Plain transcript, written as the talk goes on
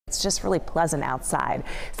It's just really pleasant outside.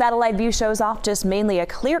 Satellite view shows off just mainly a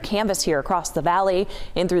clear canvas here across the valley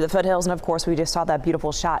in through the foothills. And of course, we just saw that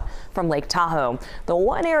beautiful shot from Lake Tahoe. The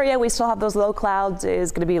one area we still have those low clouds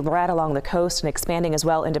is going to be right along the coast and expanding as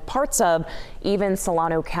well into parts of even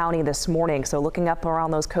Solano County this morning. So looking up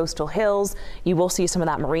around those coastal hills, you will see some of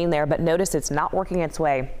that marine there, but notice it's not working its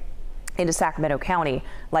way into Sacramento County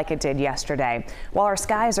like it did yesterday. While our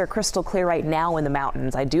skies are crystal clear right now in the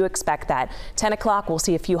mountains, I do expect that 10 o'clock we'll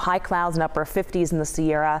see a few high clouds and upper 50s in the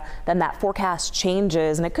Sierra. Then that forecast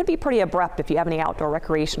changes and it could be pretty abrupt if you have any outdoor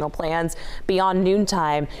recreational plans beyond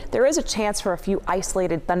noontime. There is a chance for a few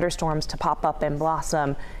isolated thunderstorms to pop up and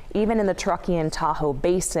blossom. Even in the Truckee and Tahoe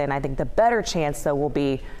Basin, I think the better chance, though, will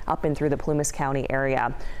be up and through the Plumas County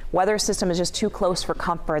area. Weather system is just too close for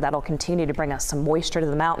comfort. That'll continue to bring us some moisture to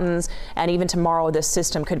the mountains. And even tomorrow, this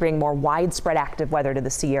system could bring more widespread active weather to the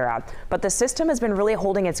Sierra. But the system has been really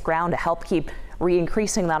holding its ground to help keep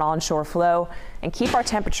increasing that onshore flow and keep our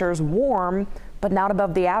temperatures warm, but not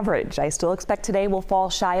above the average. I still expect today will fall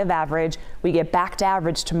shy of average. We get back to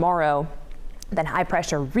average tomorrow. Then high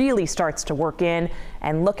pressure really starts to work in,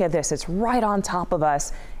 and look at this, it's right on top of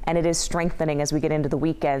us and it is strengthening as we get into the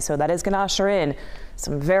weekend. So that is going to usher in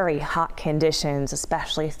some very hot conditions,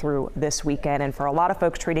 especially through this weekend, and for a lot of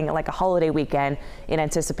folks treating it like a holiday weekend in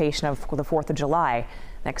anticipation of the 4th of July.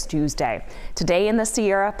 Next Tuesday. Today in the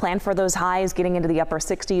Sierra, plan for those highs getting into the upper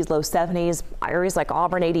 60s, low 70s. Areas like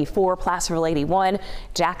Auburn 84, Placerville 81,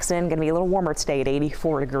 Jackson going to be a little warmer today at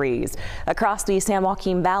 84 degrees. Across the San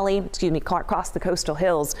Joaquin Valley, across the coastal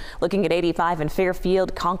hills, looking at 85 in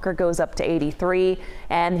Fairfield. Concord goes up to 83.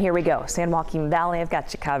 And here we go. San Joaquin Valley, I've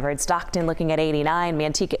got you covered. Stockton looking at 89,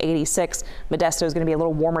 Manteca 86. Modesto is going to be a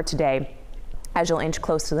little warmer today as you'll inch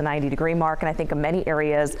close to the 90-degree mark. And I think in many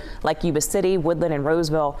areas like Yuba City, Woodland, and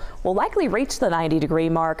Roseville will likely reach the 90-degree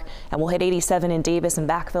mark, and we'll hit 87 in Davis and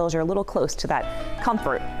Backville as you're a little close to that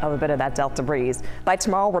comfort of a bit of that Delta breeze. By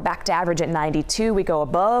tomorrow, we're back to average at 92. We go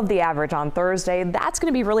above the average on Thursday. That's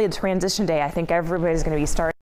going to be really a transition day. I think everybody's going to be starting